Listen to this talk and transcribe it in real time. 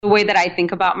The way that I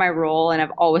think about my role, and I've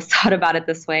always thought about it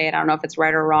this way, and I don't know if it's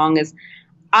right or wrong, is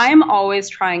I'm always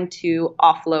trying to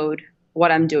offload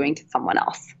what I'm doing to someone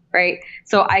else, right?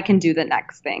 So I can do the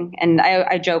next thing. And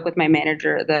I joke with my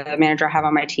manager, the manager I have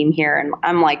on my team here, and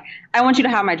I'm like, I want you to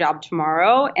have my job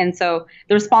tomorrow. And so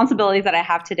the responsibilities that I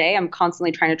have today, I'm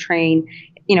constantly trying to train,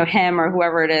 him or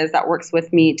whoever it is that works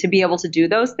with me to be able to do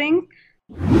those things.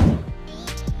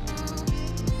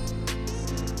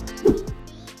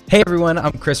 Hey everyone,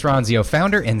 I'm Chris Ronzio,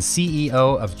 founder and CEO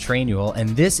of Trainual, and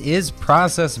this is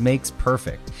Process Makes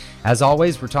Perfect. As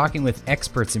always, we're talking with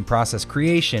experts in process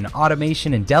creation,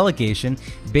 automation, and delegation,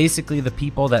 basically the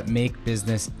people that make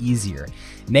business easier.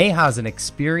 Neha is an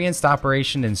experienced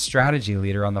operation and strategy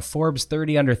leader on the Forbes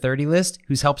 30 Under 30 list,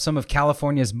 who's helped some of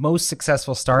California's most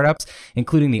successful startups,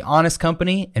 including The Honest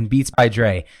Company and Beats by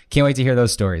Dre. Can't wait to hear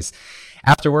those stories.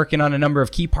 After working on a number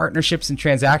of key partnerships and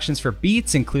transactions for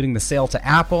Beats, including the sale to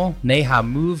Apple, Neha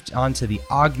moved on to the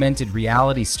augmented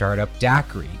reality startup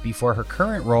Daiquiri before her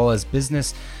current role as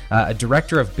a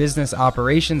director of business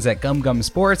operations at Gum Gum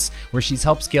Sports, where she's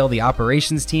helped scale the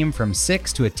operations team from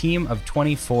 6 to a team of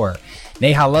 24.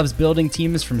 Neha loves building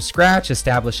teams from scratch,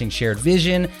 establishing shared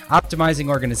vision, optimizing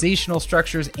organizational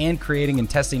structures, and creating and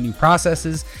testing new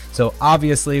processes. So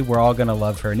obviously, we're all going to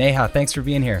love her. Neha, thanks for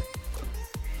being here.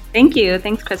 Thank you.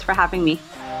 Thanks, Chris, for having me.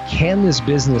 Can this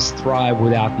business thrive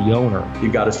without the owner?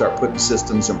 You've got to start putting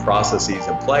systems and processes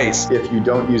in place. If you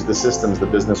don't use the systems, the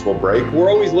business will break. We're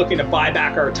always looking to buy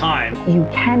back our time. You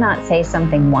cannot say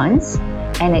something once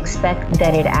and expect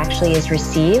that it actually is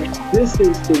received. This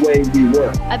is the way we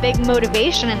work. A big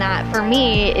motivation in that for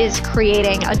me is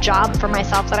creating a job for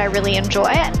myself that I really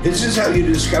enjoy. This is how you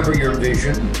discover your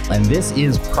vision. And this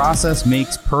is Process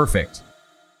Makes Perfect.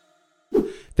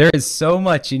 There is so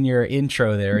much in your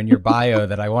intro there, in your bio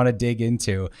that I want to dig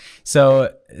into.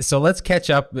 So let's catch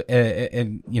up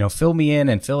and fill me in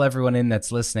and fill everyone in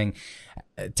that's listening.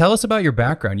 Tell us about your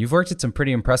background. You've worked at some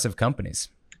pretty impressive companies.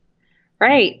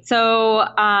 Right. So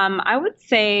I would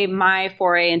say my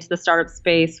foray into the startup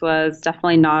space was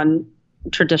definitely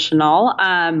non-traditional.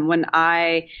 When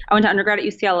I went to undergrad at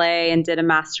UCLA and did a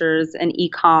master's in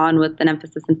econ with an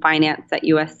emphasis in finance at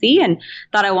USC, and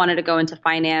thought I wanted to go into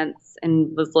finance,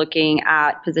 and was looking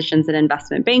at positions in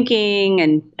investment banking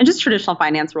and just traditional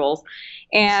finance roles.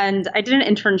 And I did an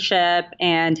internship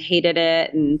and hated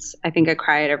it. And I think I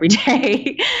cried every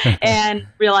day and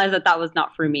realized that was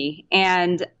not for me.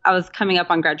 And I was coming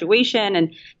up on graduation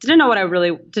and didn't know what I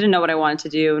wanted to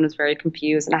do, and was very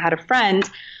confused. And I had a friend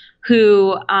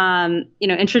who,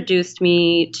 introduced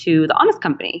me to the Honest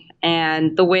Company.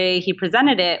 And the way he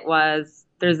presented it was,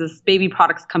 there's this baby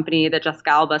products company that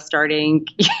Jessica Alba is starting.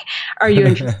 Are you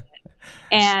interested?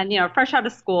 And, fresh out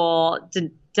of school,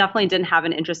 definitely didn't have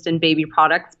an interest in baby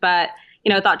products, but,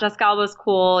 thought Jessica Alba was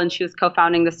cool. And she was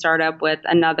co-founding the startup with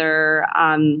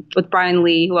with Brian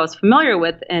Lee, who I was familiar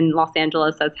with in Los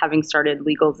Angeles as having started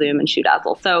LegalZoom and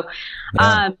ShoeDazzle. So,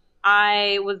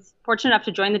 I was fortunate enough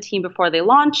to join the team before they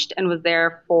launched and was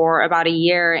there for about a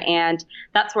year. And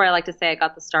that's where I like to say I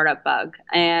got the startup bug.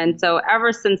 And so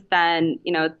ever since then,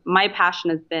 my passion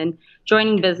has been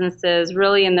joining businesses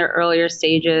really in their earlier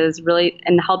stages, really,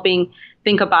 and helping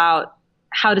think about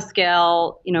how to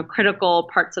scale, critical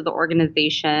parts of the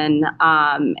organization.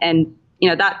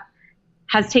 That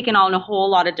has taken on a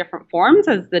whole lot of different forms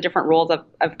as the different roles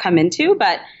I've come into.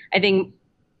 But I think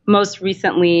most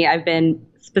recently I've been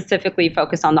specifically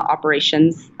focused on the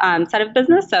operations side of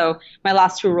business. So my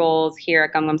last two roles here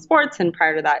at Gum Gum Sports, and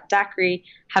prior to that, Daiquiri,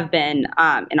 have been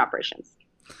in operations.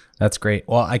 That's great.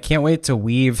 Well, I can't wait to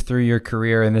weave through your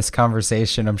career in this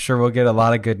conversation. I'm sure we'll get a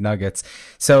lot of good nuggets.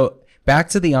 So back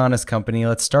to the Honest Company.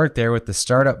 Let's start there with the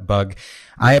startup bug.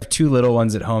 I have two little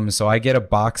ones at home, so I get a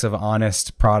box of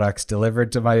Honest products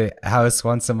delivered to my house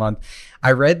once a month.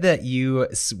 I read that you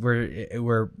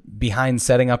were behind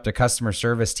setting up the customer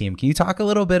service team. Can you talk a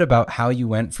little bit about how you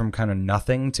went from kind of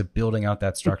nothing to building out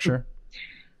that structure?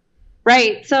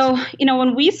 Right. So,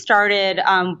 when we started,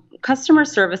 customer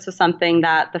service was something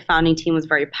that the founding team was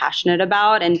very passionate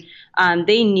about. And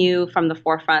they knew from the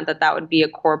forefront that would be a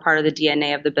core part of the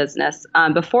DNA of the business.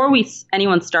 Before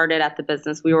anyone started at the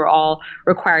business, we were all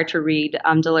required to read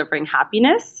Delivering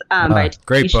Happiness by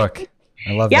great book.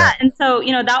 I love that. Yeah. And so,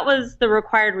 that was the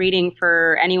required reading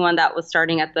for anyone that was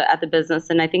starting at the business.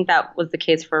 And I think that was the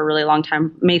case for a really long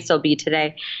time, may still be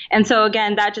today. And so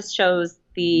again, that just shows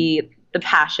the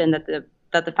passion that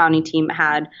the founding team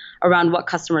had around what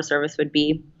customer service would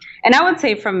be. And I would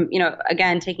say from,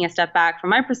 again, taking a step back from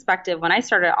my perspective, when I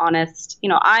started Honest,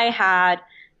 I had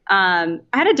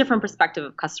a different perspective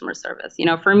of customer service.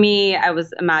 For me, I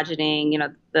was imagining,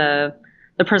 the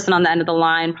the person on the end of the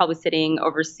line, probably sitting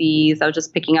overseas. I was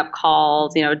just picking up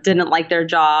calls, didn't like their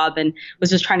job and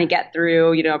was just trying to get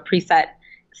through, a preset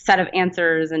set of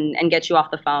answers and get you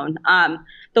off the phone.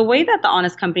 The way that the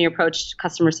Honest Company approached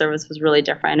customer service was really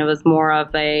different. It was more of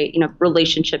a,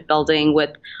 relationship building with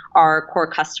our core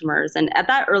customers. And at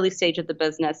that early stage of the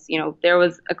business, there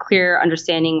was a clear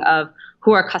understanding of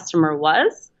who our customer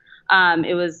was.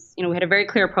 It was, we had a very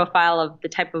clear profile of the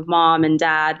type of mom and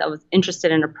dad that was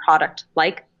interested in a product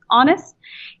like Honest.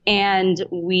 And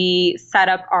we set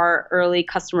up our early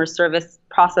customer service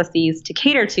processes to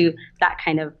cater to that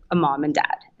kind of a mom and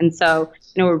dad. And so,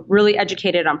 we're really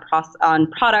educated on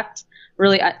product,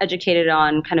 really educated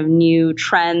on kind of new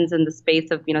trends in the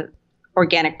space of,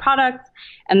 organic products.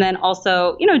 And then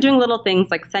also, doing little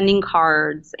things like sending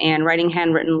cards and writing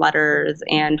handwritten letters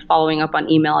and following up on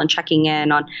email and checking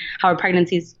in on how a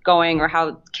pregnancy is going or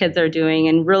how kids are doing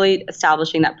and really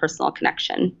establishing that personal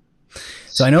connection.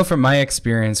 So I know from my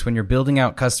experience, when you're building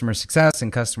out customer success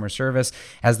and customer service,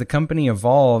 as the company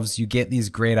evolves, you get these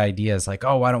great ideas like,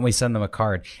 oh, why don't we send them a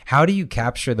card? How do you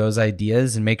capture those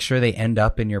ideas and make sure they end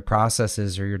up in your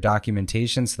processes or your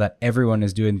documentation so that everyone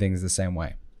is doing things the same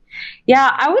way?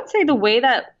 Yeah, I would say the way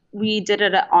that we did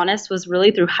it at Honest was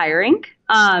really through hiring.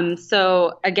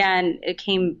 So again, it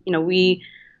came, when we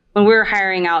were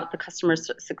hiring out the customer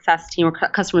success team or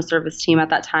customer service team at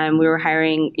that time, we were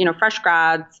hiring, fresh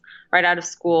grads right out of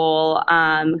school,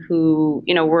 who,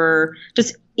 were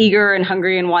just eager and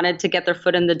hungry and wanted to get their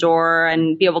foot in the door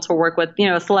and be able to work with,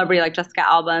 a celebrity like Jessica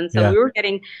Alba. And so we were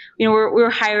getting, we were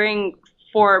hiring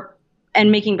for and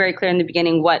making very clear in the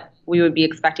beginning what we would be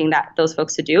expecting those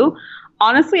folks to do.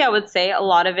 Honestly, I would say a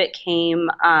lot of it came,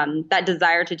 that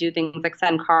desire to do things like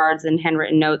send cards and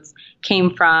handwritten notes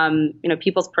came from,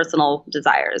 people's personal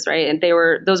desires, right? And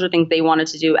those were things they wanted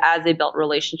to do as they built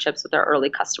relationships with their early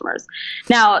customers.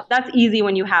 Now, that's easy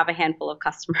when you have a handful of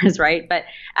customers, right? But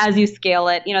as you scale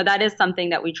it, that is something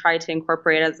that we try to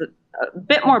incorporate as a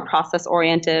bit more process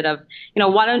oriented of,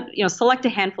 why don't, select a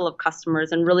handful of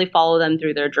customers and really follow them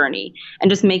through their journey and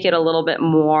just make it a little bit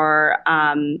more,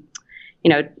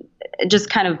 just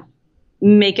kind of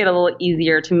make it a little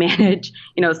easier to manage,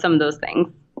 some of those things.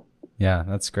 Yeah,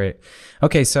 that's great.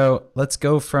 Okay, so let's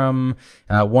go from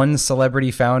one celebrity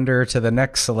founder to the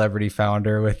next celebrity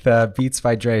founder with Beats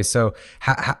by Dre. So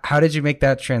how did you make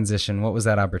that transition? What was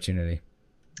that opportunity?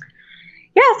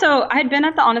 Yeah, so I had been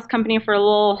at the Honest Company for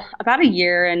about a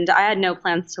year, and I had no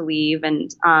plans to leave. And,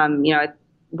 I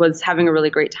was having a really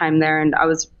great time there, and I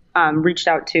was reached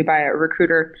out to by a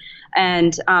recruiter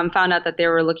and found out that they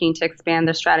were looking to expand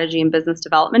their strategy and business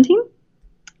development team.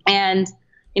 And,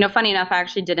 funny enough, I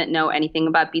actually didn't know anything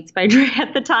about Beats by Dre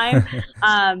at the time.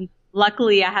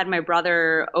 Luckily, I had my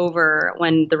brother over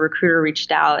when the recruiter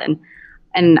reached out,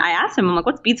 and I asked him, I'm like,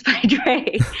 what's Beats by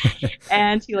Dre?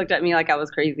 And he looked at me like I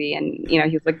was crazy. And, he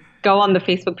was like, go on the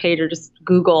Facebook page or just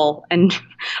Google and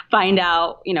find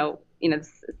out,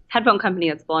 this headphone company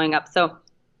that's blowing up. So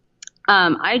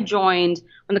I joined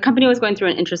when the company was going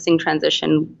through an interesting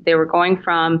transition. They were going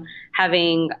from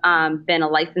having been a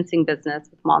licensing business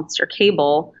with Monster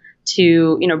Cable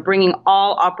to, bringing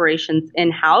all operations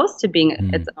in-house to being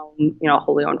its own,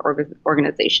 wholly owned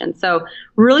organization. So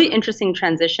really interesting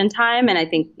transition time. And I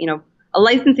think, a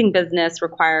licensing business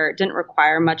didn't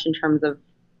require much in terms of,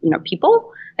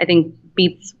 people. I think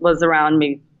Beats was around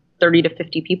maybe 30 to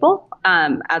 50 people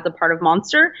as a part of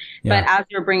Monster. Yeah. But as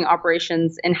we were bringing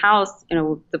operations in-house,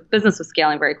 the business was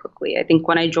scaling very quickly. I think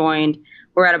when I joined,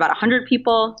 we're at about 100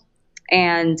 people.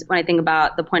 And when I think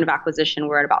about the point of acquisition,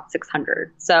 we're at about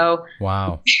 600. So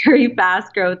wow, very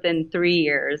fast growth in 3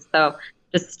 years. So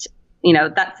just,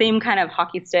 that same kind of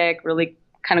hockey stick, really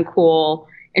kind of cool,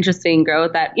 interesting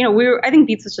growth that, I think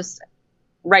Beats was just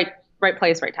right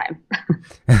place, right time.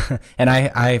 And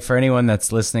I, for anyone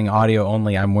that's listening audio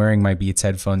only, I'm wearing my Beats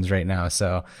headphones right now.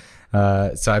 So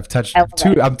I've touched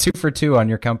I'm 2 for 2 on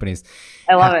your companies.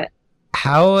 I love it.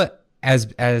 How,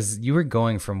 as you were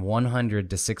going from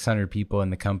 100 to 600 people in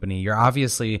the company, you're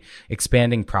obviously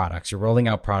expanding products, you're rolling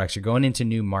out products, you're going into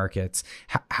new markets.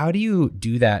 How do you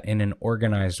do that in an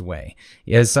organized way?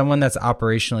 As someone that's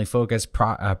operationally focused,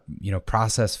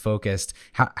 process focused,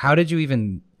 how did you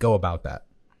even go about that?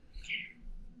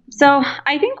 So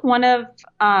I think one of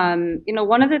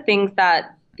the things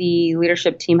that the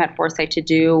leadership team had foresight to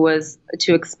do was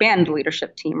to expand the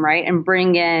leadership team, right? And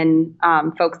bring in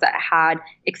folks that had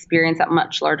experience at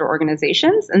much larger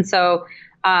organizations. And so,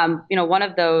 one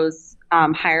of those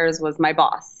hires was my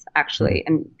boss, actually.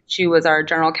 And she was our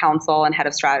general counsel and head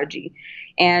of strategy.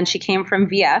 And she came from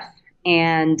VF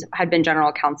and had been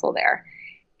general counsel there.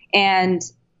 And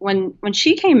when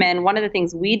she came in, one of the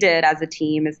things we did as a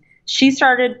team is she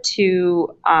started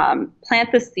to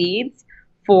plant the seeds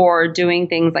for doing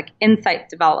things like insight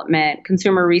development,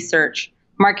 consumer research,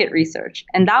 market research.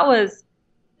 And that was,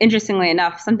 interestingly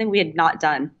enough, something we had not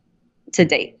done to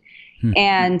date.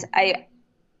 And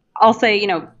I'll say,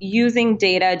 using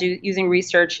data, using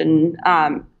research and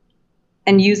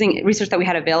using research that we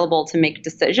had available to make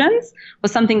decisions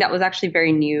was something that was actually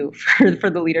very new for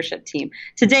the leadership team.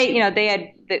 To date,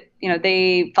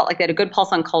 they felt like they had a good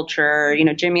pulse on culture.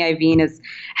 Jimmy Iovine is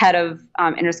head of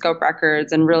Interscope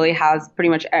Records and really has pretty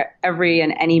much every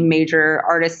and any major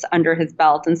artist under his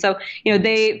belt. And so,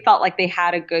 they felt like they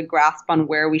had a good grasp on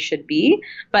where we should be.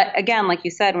 But again, like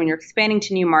you said, when you're expanding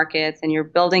to new markets and you're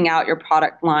building out your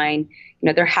product line,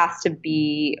 there has to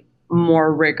be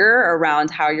more rigor around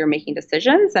how you're making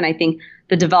decisions. And I think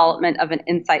the development of an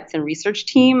insights and research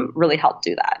team really helped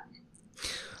do that.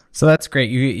 So that's great.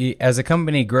 You, as a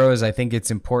company grows, I think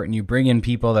it's important you bring in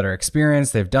people that are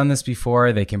experienced. They've done this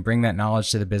before. They can bring that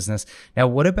knowledge to the business. Now,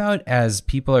 what about as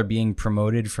people are being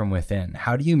promoted from within?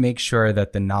 How do you make sure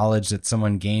that the knowledge that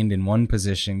someone gained in one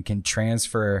position can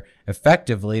transfer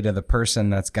effectively to the person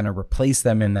that's going to replace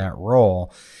them in that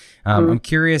role? I'm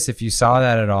curious if you saw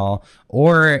that at all,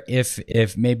 or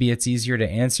if maybe it's easier to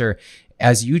answer.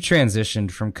 As you transitioned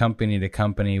from company to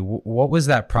company, what was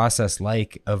that process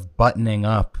like of buttoning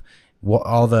up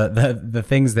all the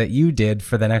things that you did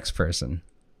for the next person?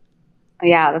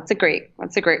 Yeah, that's a great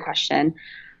question.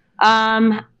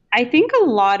 I think a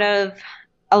lot of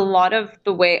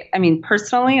the way,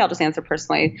 personally, I'll just answer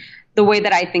personally, the way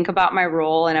that I think about my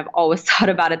role, and I've always thought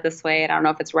about it this way, and I don't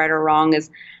know if it's right or wrong, is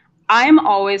I'm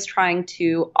always trying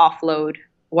to offload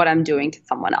what I'm doing to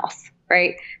someone else,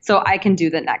 right? So I can do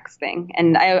the next thing.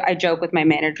 And I joke with my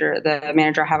manager, the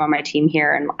manager I have on my team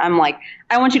here, and I'm like,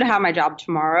 I want you to have my job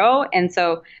tomorrow. And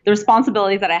so the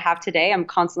responsibilities that I have today, I'm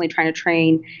constantly trying to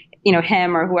train,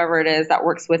 him or whoever it is that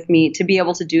works with me to be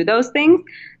able to do those things.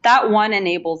 That one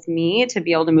enables me to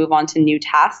be able to move on to new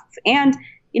tasks. And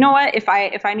you know what? If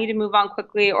I need to move on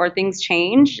quickly or things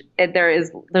change,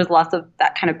 there's less of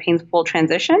that kind of painful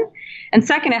transition. And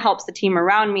second, it helps the team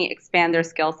around me expand their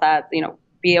skill sets,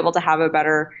 be able to have a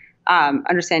better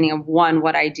understanding of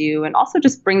what I do, and also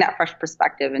just bring that fresh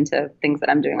perspective into things that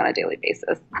I'm doing on a daily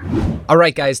basis. All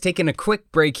right, guys, taking a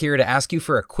quick break here to ask you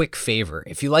for a quick favor.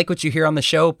 If you like what you hear on the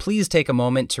show, please take a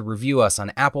moment to review us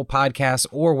on Apple Podcasts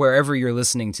or wherever you're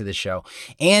listening to the show.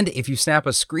 And if you snap a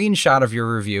screenshot of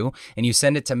your review and you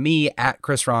send it to me at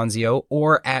Chris Ronzio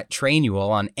or at Trainual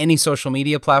on any social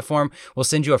media platform, we'll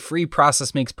send you a free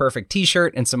Process Makes Perfect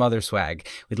t-shirt and some other swag.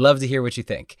 We'd love to hear what you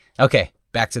think. Okay,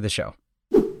 back to the show.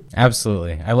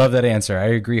 Absolutely. I love that answer. I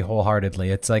agree wholeheartedly.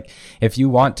 It's like, if you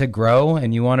want to grow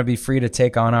and you want to be free to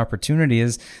take on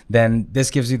opportunities, then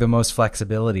this gives you the most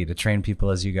flexibility to train people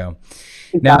as you go.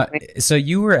 Exactly. Now, so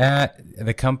you were at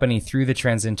the company through the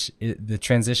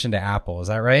transition to Apple. Is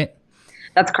that right?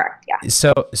 That's correct. Yeah.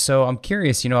 So I'm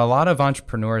curious, a lot of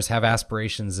entrepreneurs have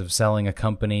aspirations of selling a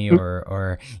company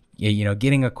or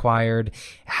getting acquired.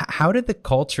 How did the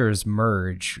cultures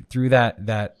merge through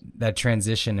that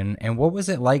transition? And what was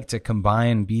it like to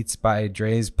combine Beats by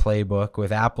Dre's playbook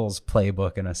with Apple's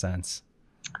playbook in a sense?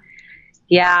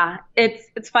 Yeah,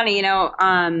 it's funny,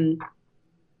 I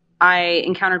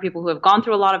encounter people who have gone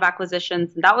through a lot of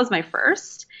acquisitions, and that was my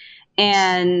first.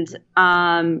 And,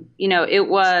 it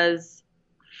was,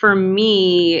 for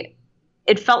me,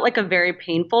 it felt like a very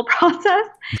painful process.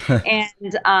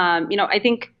 And, I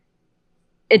think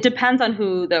it depends on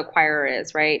who the acquirer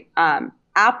is, right?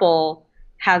 Apple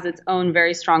has its own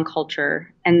very strong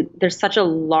culture, and there's such a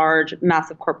large,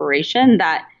 massive corporation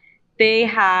that they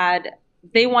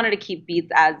wanted to keep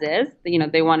Beats as is.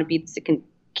 They wanted Beats to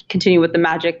continue with the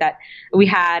magic that we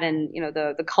had, and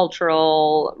the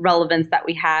cultural relevance that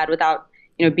we had without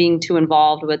being too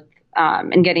involved with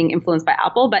and getting influenced by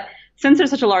Apple. But since they're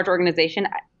such a large organization,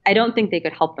 I don't think they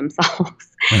could help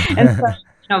themselves. And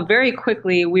so, very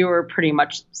quickly, we were pretty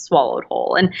much swallowed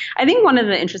whole. And I think one of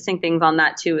the interesting things on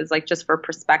that too is, like, just for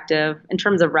perspective, in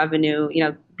terms of revenue,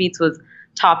 Beats was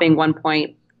topping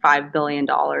 $1.5 billion,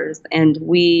 and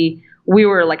we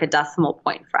were like a decimal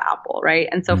point for Apple, right?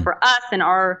 And so for us, in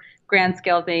our grand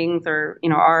scale of things, or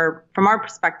from our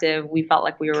perspective, we felt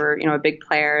like we were a big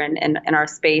player in our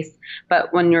space.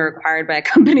 But when you're acquired by a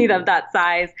company of that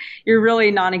size, you're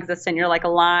really non-existent. You're like a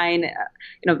line,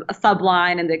 a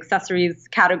sub-line in the accessories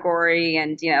category,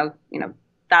 and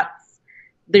that's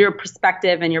your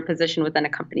perspective and your position within a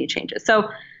company changes. So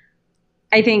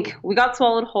I think we got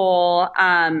swallowed whole.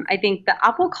 I think the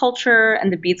Apple culture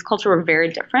and the Beats culture were very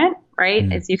different,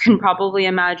 right? As you can probably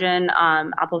imagine,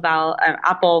 Apple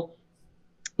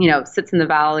sits in the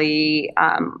valley.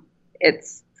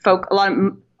 It's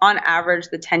on average,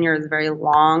 the tenure is very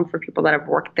long for people that have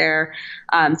worked there.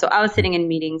 So I was sitting in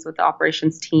meetings with the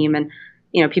operations team, and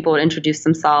people would introduce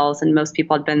themselves, and most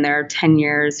people had been there 10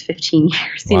 years, 15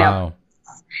 years, Wow.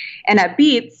 And at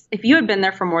Beats, if you had been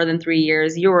there for more than 3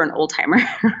 years, you were an old timer,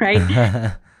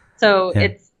 right? So Yeah.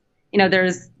 it's,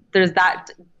 there's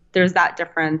that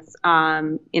difference.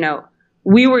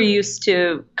 We were used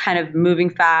to kind of moving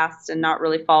fast and not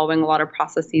really following a lot of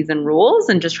processes and rules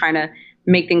and just trying to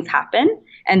make things happen.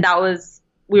 And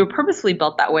we were purposely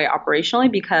built that way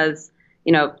operationally because,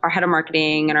 our head of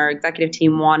marketing and our executive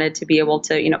team wanted to be able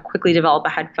to, quickly develop a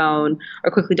headphone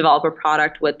or quickly develop a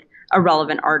product with a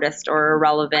relevant artist or a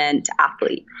relevant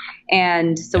athlete.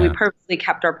 And so we purposely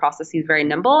kept our processes very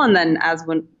nimble. And then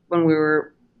when we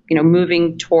were,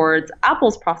 moving towards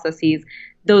Apple's processes,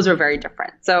 those are very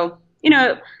different. So,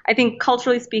 I think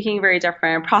culturally speaking, very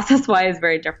different, process-wise,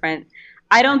 very different.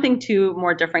 I don't think two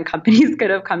more different companies could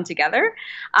have come together.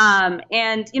 And,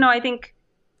 I think,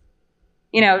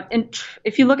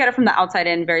 if you look at it from the outside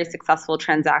in, very successful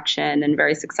transaction and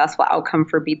very successful outcome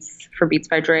for Beats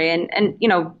by Dre. And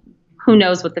who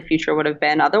knows what the future would have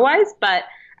been otherwise. But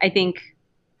I think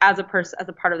as a part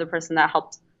of the person that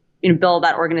helped, build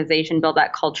that organization, build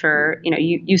that culture,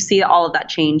 you see all of that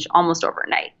change almost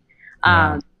overnight.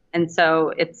 Yeah. And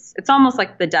so it's almost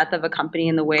like the death of a company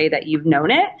in the way that you've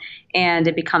known it, and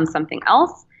it becomes something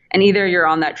else. And either you're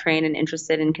on that train and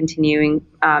interested in continuing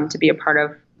to be a part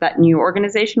of that new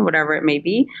organization, whatever it may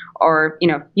be, or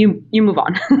you move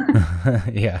on.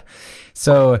 Yeah.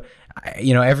 So,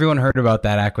 everyone heard about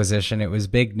that acquisition. It was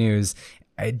big news.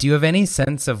 Do you have any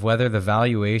sense of whether the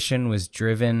valuation was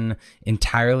driven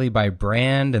entirely by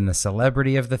brand and the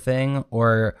celebrity of the thing,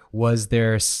 or was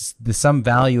there some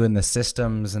value in the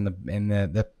systems and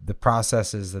the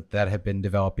processes that have been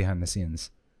developed behind the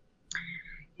scenes?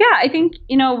 Yeah, I think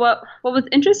what was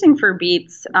interesting for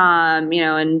Beats, and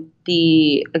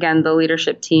the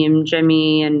leadership team,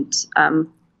 Jimmy, and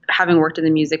having worked in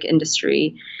the music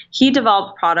industry, he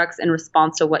developed products in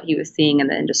response to what he was seeing in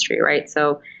the industry, right?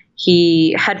 So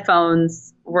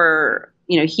headphones were,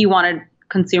 he wanted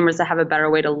consumers to have a better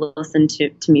way to listen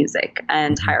to music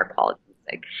and higher quality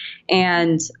music.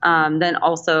 And then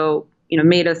also,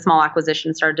 made a small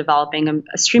acquisition, started developing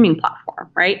a streaming platform,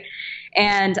 right?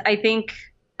 And I think,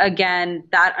 again,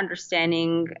 that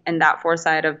understanding and that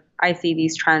foresight of, I see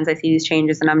these trends, I see these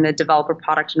changes, and I'm going to develop a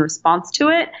product in response to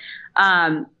it,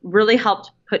 really helped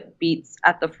put Beats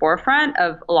at the forefront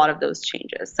of a lot of those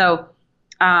changes. So,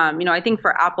 I think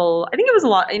for Apple, I think it was a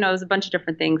lot, it was a bunch of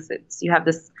different things. You have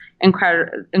this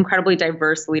incredibly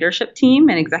diverse leadership team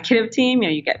and executive team.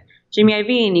 You get Jimmy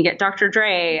Iovine, you get Dr.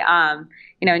 Dre, and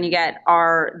you get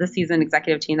the seasoned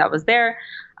executive team that was there.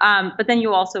 But then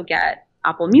you also get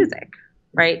Apple Music,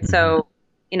 right? So,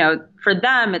 for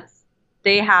them,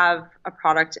 they have a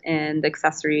product in the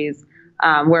accessories,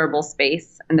 wearable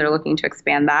space, and they're looking to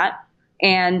expand that.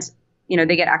 And,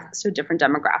 they get access to a different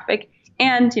demographic.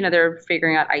 And, they're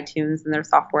figuring out iTunes and their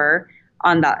software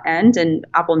on that end. And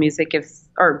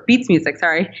Beats Music,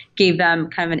 gave them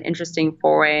kind of an interesting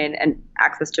foray and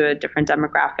access to a different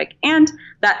demographic. And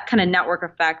that kind of network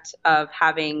effect of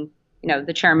having,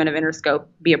 the chairman of Interscope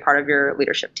be a part of your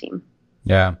leadership team.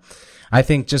 Yeah. I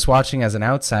think just watching as an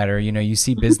outsider, you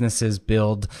see businesses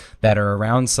build that are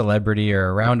around celebrity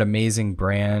or around amazing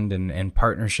brand and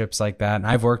partnerships like that. And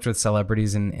I've worked with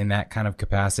celebrities in that kind of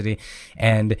capacity.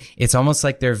 And it's almost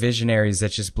like they're visionaries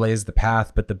that just blaze the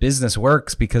path, but the business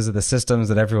works because of the systems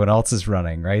that everyone else is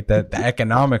running, right? The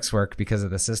economics work because of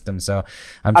the system. So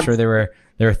I'm sure they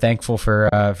were thankful for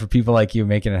people like you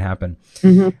making it happen.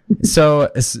 Mm-hmm.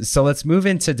 So let's move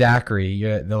into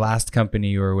Daiquiri, the last company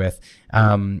you were with.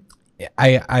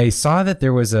 I saw that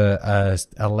there was a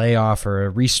layoff or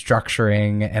a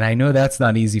restructuring, and I know that's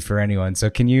not easy for anyone.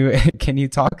 So can you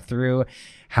talk through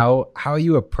how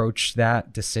you approached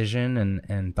that decision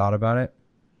and thought about it?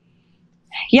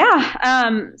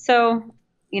 Yeah. So,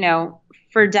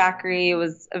 for Daiquiri, it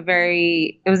was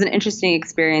an interesting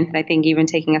experience. And I think even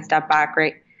taking a step back,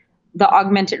 right, the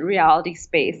augmented reality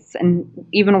space and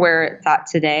even where it's at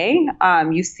today,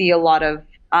 you see a lot of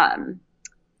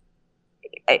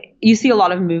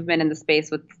movement in the space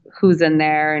with who's in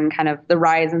there and kind of the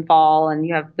rise and fall. And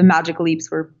you have the magic leaps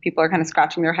where people are kind of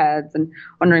scratching their heads and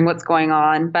wondering what's going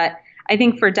on. But I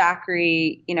think for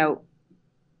Daiquiri,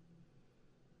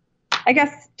 I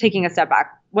guess taking a step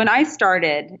back, when I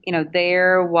started,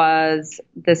 there was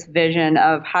this vision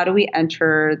of how do we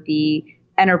enter the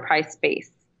enterprise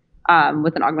space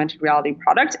with an augmented reality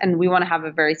product. And we want to have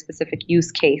a very specific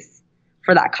use case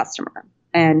for that customer.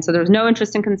 And so there was no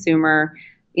interest in consumer.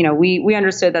 we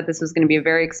understood that this was going to be a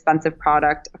very expensive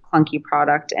product, a clunky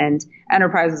product, and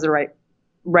enterprise was the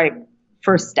right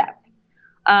first step.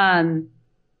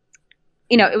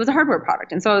 It was a hardware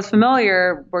product. And so I was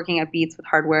familiar working at Beats with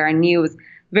hardware. I knew it was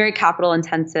very capital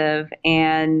intensive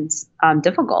and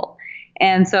difficult.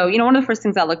 And so, one of the first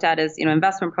things I looked at is,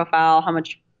 investment profile, how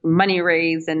much money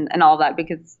raised and all that,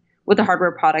 because with a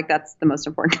hardware product, that's the most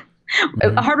important.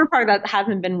 Mm-hmm. A hardware product that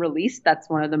hasn't been released, that's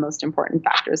one of the most important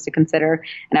factors to consider.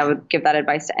 And I would give that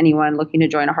advice to anyone looking to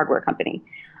join a hardware company.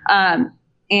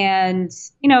 And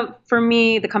for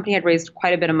me, the company had raised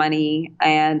quite a bit of money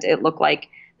and it looked like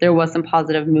there was some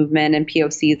positive movement and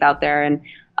POCs out there. And,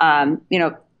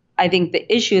 I think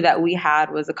the issue that we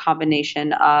had was a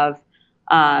combination of,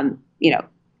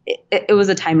 it was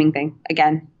a timing thing.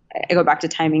 Again, I go back to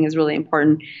timing is really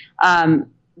important.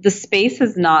 The space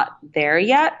is not there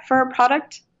yet for a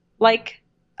product like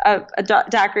a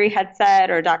DAQRI headset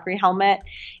or a DAQRI helmet.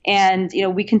 And,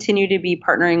 we continue to be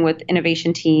partnering with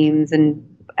innovation teams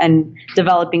and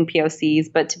developing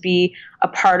POCs, but to be a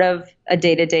part of a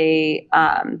day-to-day,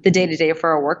 the day-to-day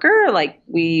for a worker, like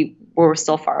we're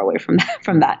still far away from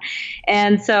that.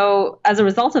 And so as a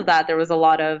result of that, there was a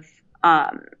lot of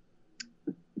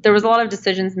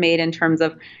decisions made in terms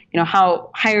of, how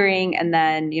hiring and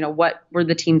then, what were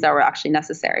the teams that were actually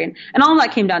necessary. And all of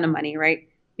that came down to money, right?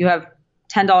 You have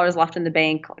 $10 left in the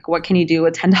bank. Like, what can you do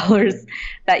with $10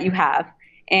 that you have?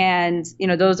 And,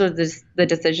 those are the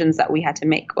decisions that we had to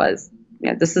make was,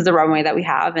 this is the runway that we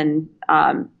have and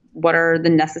what are the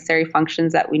necessary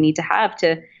functions that we need to have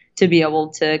to be able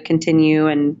to continue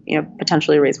and,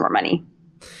 potentially raise more money.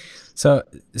 So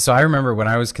I remember when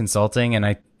I was consulting and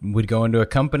I would go into a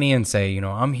company and say,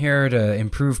 I'm here to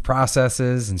improve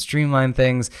processes and streamline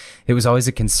things. It was always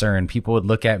a concern. People would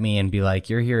look at me and be like,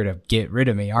 you're here to get rid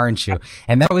of me, aren't you?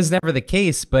 And that was never the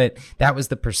case, but that was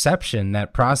the perception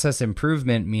that process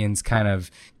improvement means kind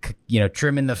of,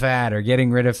 trimming the fat or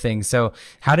getting rid of things. So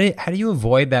how do you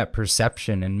avoid that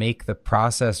perception and make the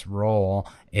process role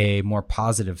a more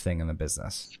positive thing in the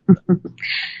business?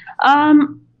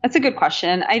 That's a good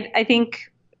question. I think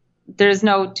there's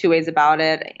no two ways about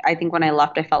it. I think when I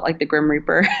left, I felt like the Grim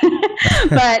Reaper.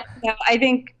 But I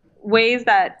think ways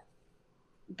that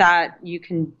you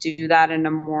can do that in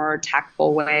a more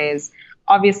tactful way is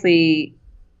obviously,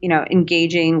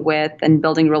 engaging with and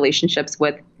building relationships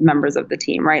with members of the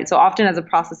team, right? So often as a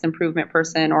process improvement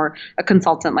person or a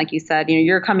consultant, like you said,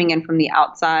 you're coming in from the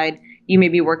outside. You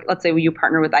maybe let's say you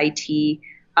partner with IT.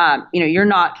 You're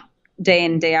not day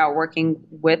in, day out working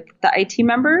with the IT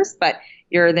members, but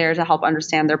you're there to help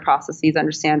understand their processes,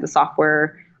 understand the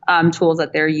software tools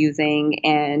that they're using,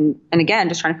 and again,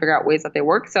 just trying to figure out ways that they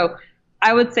work. So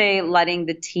I would say letting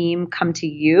the team come to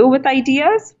you with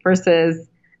ideas versus,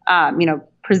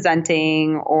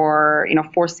 presenting or,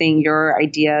 forcing your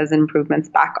ideas and improvements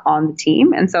back on the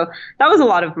team. And so that was a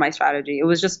lot of my strategy. It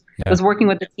was just, It was working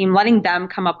with the team, letting them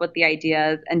come up with the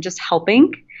ideas and just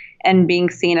helping and being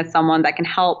seen as someone that can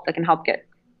help get,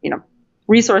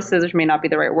 resources, which may not be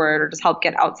the right word, or just help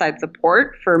get outside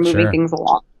support for moving things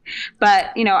along.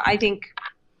 But, I think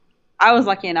I was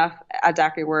lucky enough at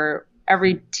DAQRI where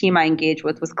every team I engaged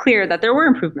with was clear that there were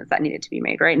improvements that needed to be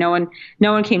made, right? No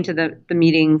one came to the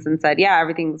meetings and said, yeah,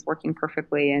 everything's working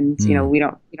perfectly and, we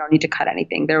don't need to cut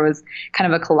anything. There was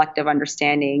kind of a collective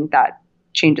understanding that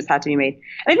changes had to be made. And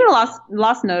I think the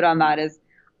last note on that is,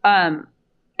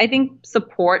 I think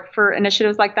support for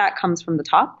initiatives like that comes from the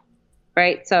top,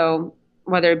 right? So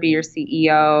whether it be your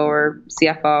CEO or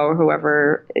CFO or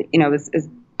whoever, is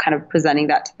kind of presenting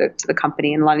that to the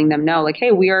company and letting them know, like,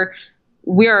 hey, we are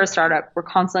a startup. We're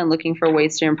constantly looking for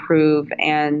ways to improve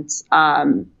and,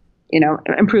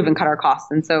 improve and cut our costs.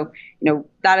 And so,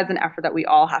 that is an effort that we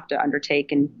all have to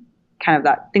undertake and kind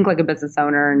of think like a business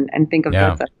owner and think of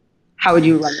this as how would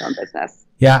you run your own business?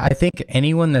 Yeah, I think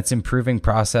anyone that's improving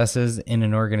processes in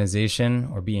an organization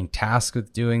or being tasked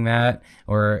with doing that,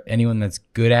 or anyone that's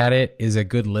good at it, is a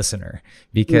good listener,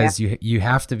 because you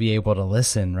have to be able to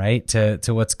listen, right, to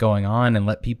what's going on and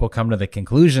let people come to the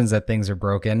conclusions that things are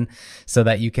broken so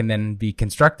that you can then be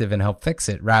constructive and help fix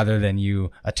it rather than you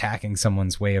attacking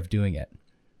someone's way of doing it.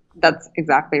 That's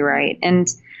exactly right. And,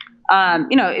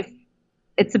 if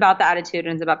it's about the attitude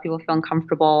and it's about people feeling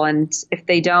comfortable, and if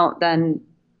they don't, then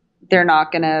you're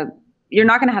not going to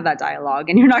have that dialogue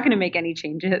and you're not going to make any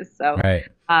changes. So,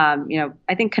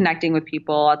 I think connecting with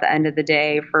people at the end of the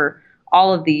day for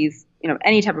all of these,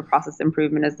 any type of process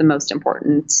improvement is the most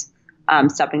important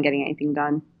step in getting anything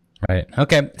done. Right.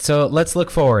 Okay. So let's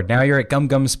look forward. Now you're at Gum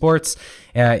Gum Sports,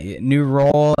 new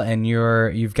role, and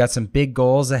you've got some big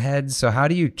goals ahead. So how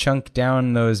do you chunk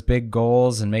down those big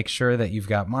goals and make sure that you've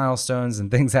got milestones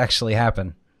and things actually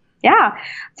happen? Yeah.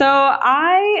 So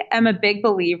I am a big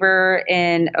believer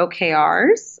in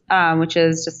OKRs, which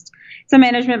is just, it's a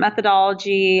management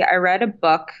methodology. I read a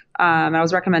book. I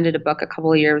was recommended a book a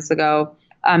couple of years ago,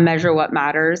 Measure What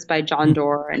Matters by John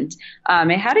Doerr. And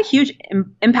it had a huge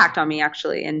impact on me,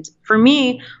 actually. And for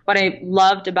me, what I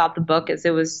loved about the book is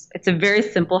it's a very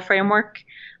simple framework.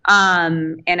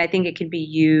 And I think it could be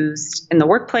used in the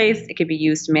workplace. It could be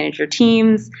used to manage your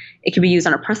teams. It could be used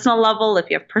on a personal level if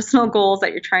you have personal goals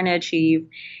that you're trying to achieve.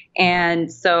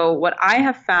 And so what I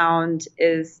have found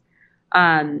is,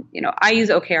 I use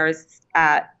OKRs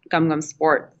at Gum Gum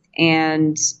Sports,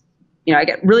 and I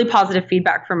get really positive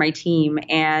feedback from my team.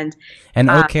 And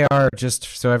OKR, just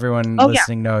so everyone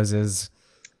listening knows, is?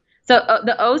 So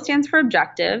the O stands for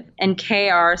objective, and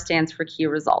KR stands for key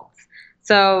results.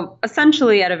 So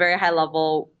essentially, at a very high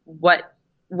level, what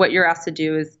you're asked to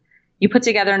do is you put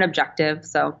together an objective.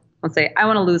 So let's say I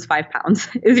want to lose 5 pounds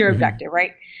is your objective,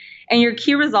 right? And your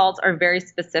key results are very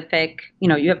specific.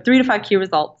 You have 3 to 5 key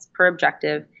results per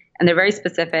objective, and they're very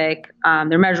specific.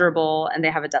 They're measurable, and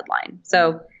they have a deadline.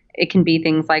 So it can be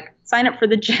things like sign up for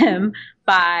the gym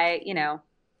by,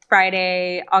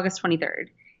 Friday, August 23rd,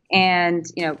 and,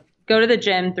 go to the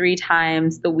gym 3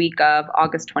 times the week of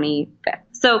August 25th.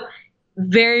 So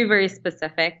very, very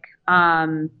specific.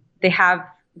 They're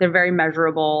very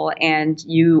measurable, and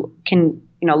you can,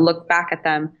 look back at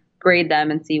them, grade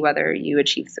them, and see whether you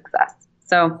achieve success.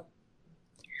 So,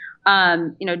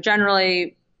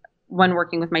 generally when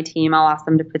working with my team, I'll ask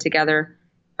them to put together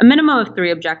a minimum of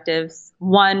 3 objectives.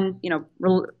 One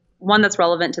that's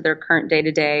relevant to their current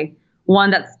day-to-day,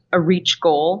 one that's a reach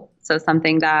goal. So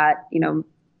something that,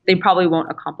 they probably won't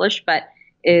accomplish, but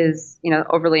is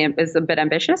a bit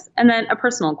ambitious, and then a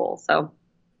personal goal. So,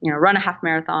 run a half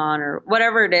marathon or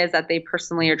whatever it is that they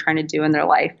personally are trying to do in their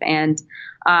life. And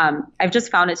I've just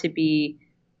found it to be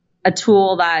a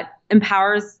tool that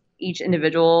empowers each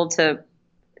individual to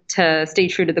stay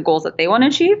true to the goals that they want to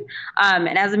achieve.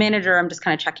 And as a manager, I'm just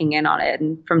kind of checking in on it.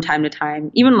 And from time to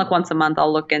time, even like once a month,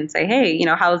 I'll look and say, hey,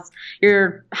 how's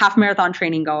your half marathon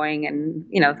training going? And,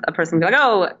 a person will be like,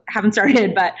 oh, haven't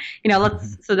started, but,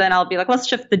 so then I'll be like, let's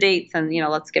shift the dates and,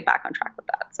 let's get back on track with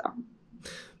that. So.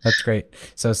 That's great.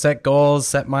 So set goals,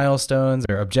 set milestones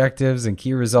or objectives and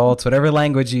key results, whatever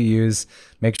language you use,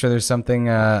 make sure there's something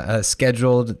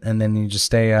scheduled, and then you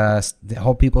just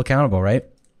hold people accountable, right?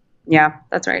 Yeah,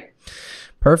 that's right.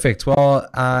 Perfect. Well,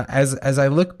 as I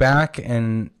look back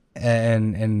and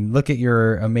look at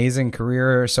your amazing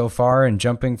career so far and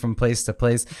jumping from place to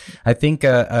place, I think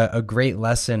a great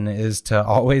lesson is to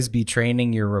always be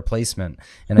training your replacement.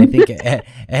 And I think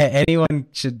anyone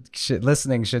should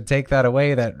listening should take that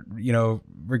away, that,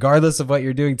 regardless of what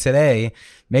you're doing today,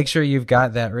 make sure you've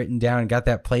got that written down, got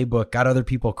that playbook, got other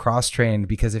people cross-trained,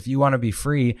 because if you want to be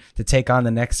free to take on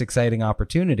the next exciting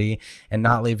opportunity and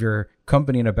not leave your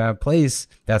company in a bad place,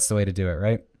 that's the way to do it,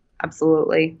 right?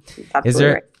 Absolutely. Is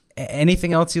there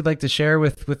anything else you'd like to share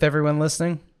with everyone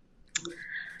listening?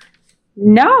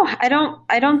 No, I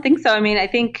don't think so. I mean, I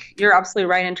think you're absolutely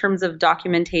right in terms of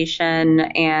documentation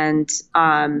and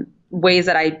ways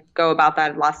that I go about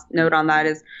that. Last note on that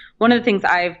is, one of the things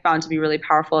I've found to be really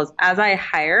powerful is, as I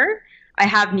hire, I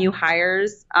have new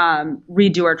hires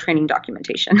redo our training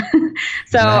documentation.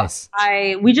 So nice.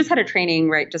 We just had a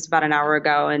training just about an hour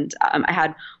ago, and I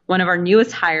had one of our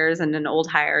newest hires and an old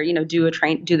hire, do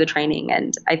the training.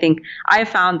 And I think I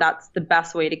found that's the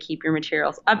best way to keep your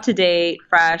materials up to date,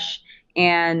 fresh,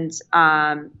 and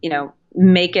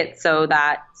make it so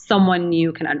that someone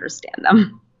new can understand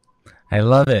them. I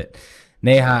love it.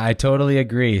 Neha, I totally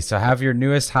agree. So have your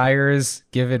newest hires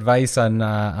give advice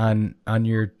on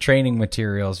your training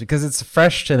materials, because it's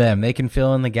fresh to them. They can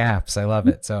fill in the gaps. I love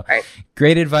it. So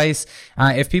Great advice.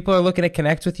 If people are looking to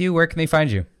connect with you, where can they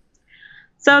find you?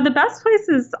 So the best place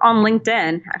is on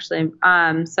LinkedIn, actually.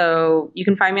 So you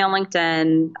can find me on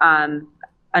LinkedIn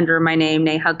under my name,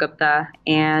 Neha Gupta,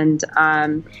 and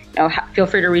feel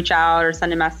free to reach out or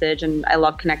send a message. And I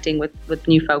love connecting with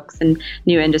new folks and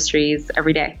new industries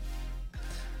every day.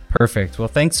 Perfect. Well,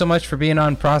 thanks so much for being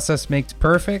on Process Makes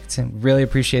Perfect, and really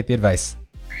appreciate the advice.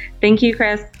 Thank you,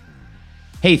 Chris.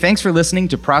 Hey, thanks for listening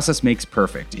to Process Makes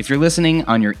Perfect. If you're listening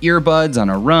on your earbuds, on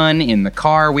a run, in the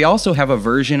car, we also have a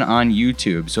version on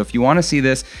YouTube. So if you want to see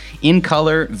this in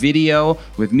color video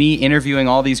with me interviewing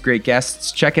all these great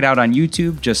guests, check it out on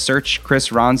YouTube. Just search Chris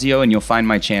Ronzio and you'll find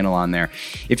my channel on there.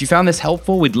 If you found this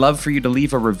helpful, we'd love for you to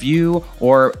leave a review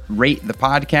or rate the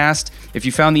podcast. If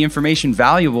you found the information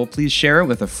valuable, please share it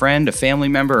with a friend, a family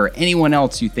member, or anyone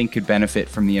else you think could benefit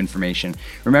from the information.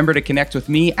 Remember to connect with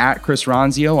me at Chris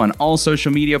Ronzio on all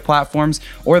social media platforms,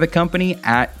 or the company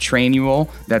at Trainual.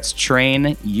 That's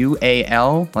Train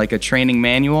UAL, like a training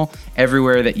manual,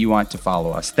 everywhere that you want to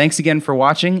follow us. Thanks again for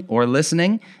watching or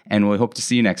listening, and we hope to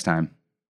see you next time.